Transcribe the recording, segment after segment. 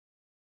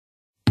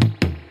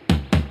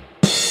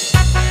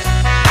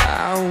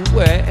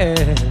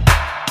well.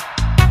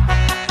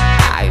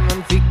 I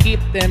want to keep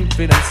them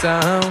freedom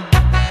sound,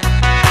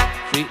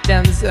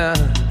 freedom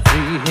sound,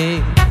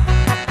 free.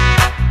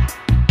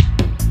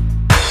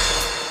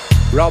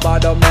 Rubber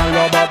dub, no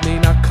rubber, me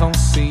not can't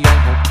see you.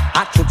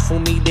 I truth for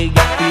me, they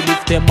have to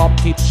lift them up,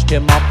 teach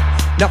them up.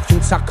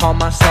 Nothing so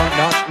come and start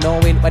not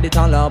knowing what it's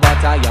all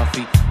about. I have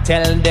to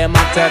tell them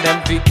after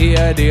them to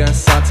hear their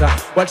santa.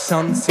 Well,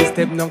 sound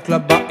system no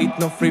club, but it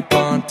no free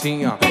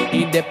party.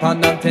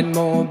 Independent and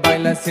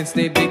mobile since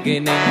the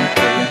beginning.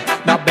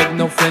 Now beg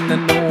no friend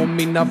and no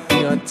me no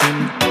fear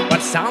team.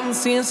 But sound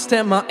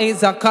system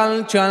is a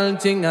cultural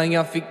thing. I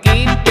have to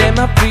keep them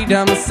a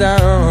freedom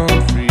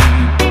sound free.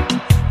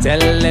 Tell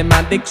them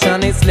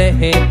addiction is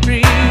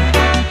slavery.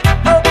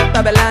 Oh,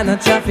 Babylon and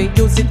traffic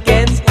use it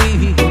against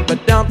we.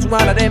 But don't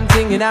one of them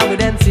singing out with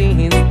them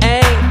scenes.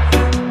 Hey,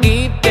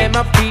 keep them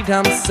a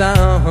freedom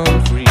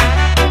sound free.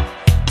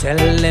 Tell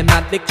them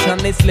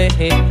addiction is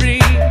slavery.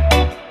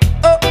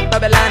 Oh,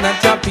 Babylon and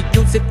traffic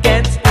use it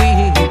against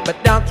we.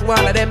 But don't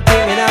one of them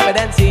singing out with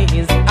them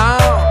scenes.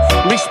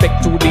 Oh,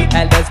 respect to the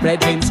elders,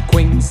 brethren,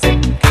 queens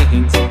and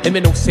kings. Let me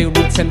know say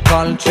roots and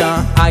culture,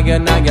 I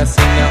and I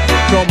singer.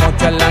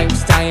 Promote a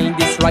lifestyle,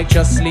 this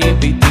righteous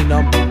living.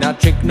 No, me not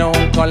drink no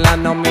cola,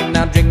 no, me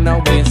not drink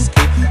no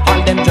whiskey.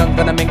 All them junk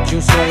gonna make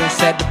you so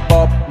said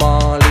Bob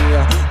Marley.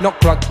 No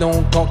crack,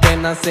 no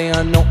cocaine, I say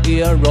no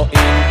heroin.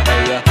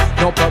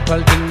 No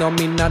purple thing, no,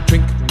 me not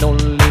drink no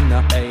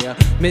lina.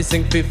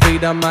 Missing for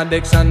freedom,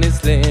 addiction is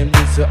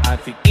slavery. So I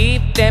feel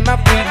keep them a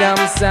freedom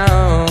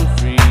sound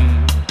free.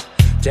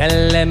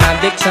 Tell them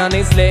addiction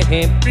is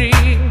slavery.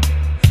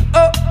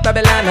 Oh,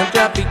 Babylon and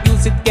traffic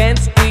use it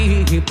against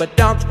we. But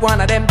don't one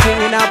of them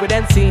singing out with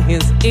them see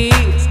his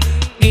ears.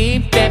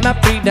 Keep them a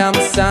freedom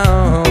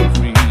sound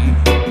free.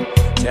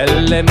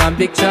 Tell them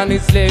addiction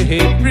is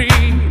slavery.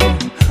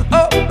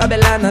 Oh,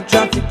 Babylon and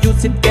traffic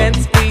use it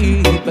against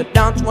we. But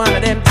don't one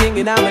of them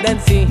singing out with them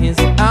see his.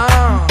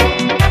 Oh,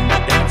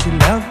 don't you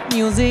love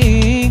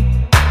music?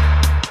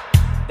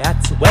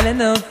 That's well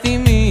enough for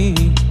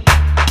me.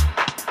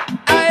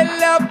 I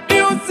love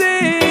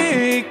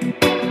music.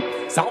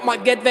 Some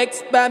might get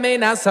vexed by me,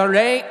 not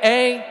sorry.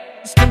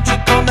 This country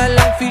come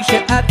along, fish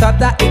it, I thought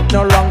that it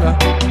no longer.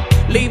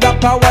 Leave a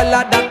power,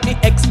 lad, that the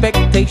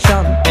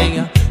expectation.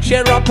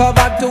 Share a power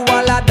to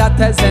all of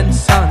daughters and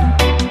son.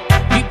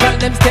 People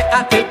them stay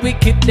at it, we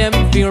keep them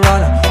feel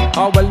run.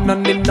 Oh well,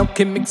 none in no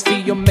gimmicks for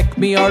you, make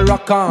me a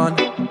rock on.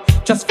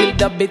 Just feel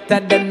the bitter,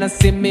 then I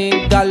see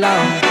me go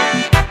long.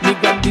 Me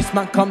grab this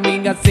man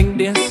coming and sing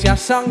this your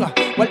song.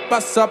 Well,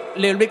 pass up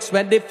lyrics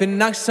ready for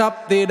nice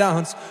up the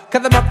dance.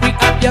 Cause I'm a free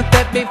up your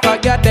step before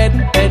you're dead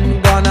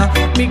and gonna.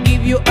 Me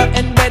give you a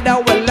end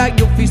better, well like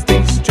you feel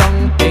stay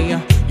strong.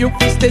 Yeah. You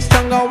feel stay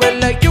strong, well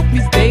like you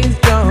feel stay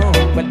strong.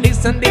 But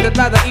listen, they don't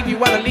bother if you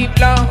wanna live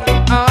long.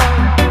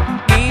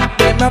 Give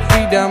them a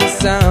freedom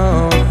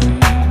sound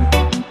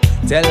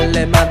free. Tell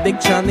them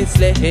addiction is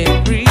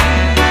slavery.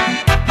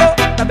 Oh,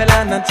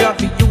 Babylon and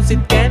traffic use it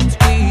against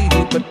we.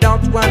 But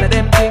don't one of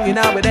them singing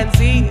out with them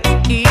see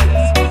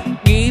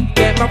keep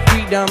them a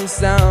freedom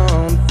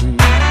sound free.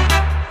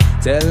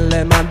 Tell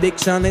them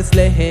addiction is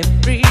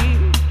slavery.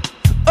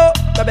 Oh,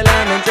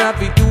 Babylon and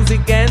traffic use it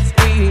against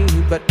we.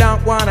 But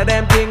don't one of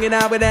them singing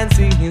out with them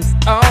scenes.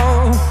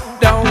 Oh,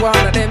 don't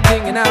one of them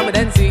singing out with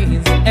them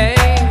scenes. Hey,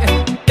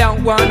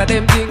 don't one of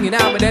them singing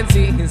out with them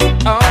scenes.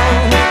 Oh,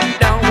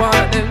 don't one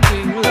of them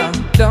sing long.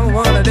 Don't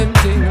one of them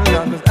sing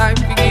long. Cause I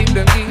forgive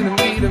them, give them,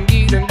 give them,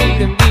 give them, give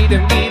them, give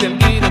them, give them,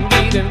 give them,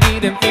 give them,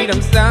 give them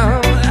freedom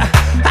sound.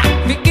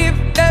 We give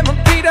them a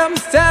freedom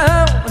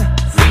sound.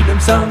 Freedom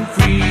sound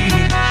free.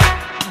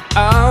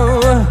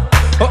 Oh,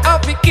 oh, oh,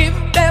 we give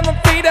them a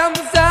freedom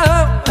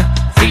sound.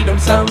 Freedom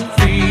sound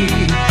free.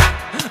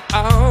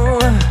 Oh,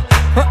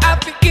 oh, I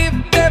we give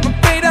them a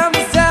freedom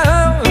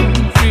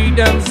sound.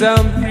 Freedom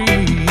sound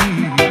free.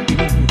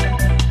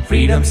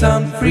 Freedom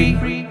sound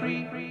free.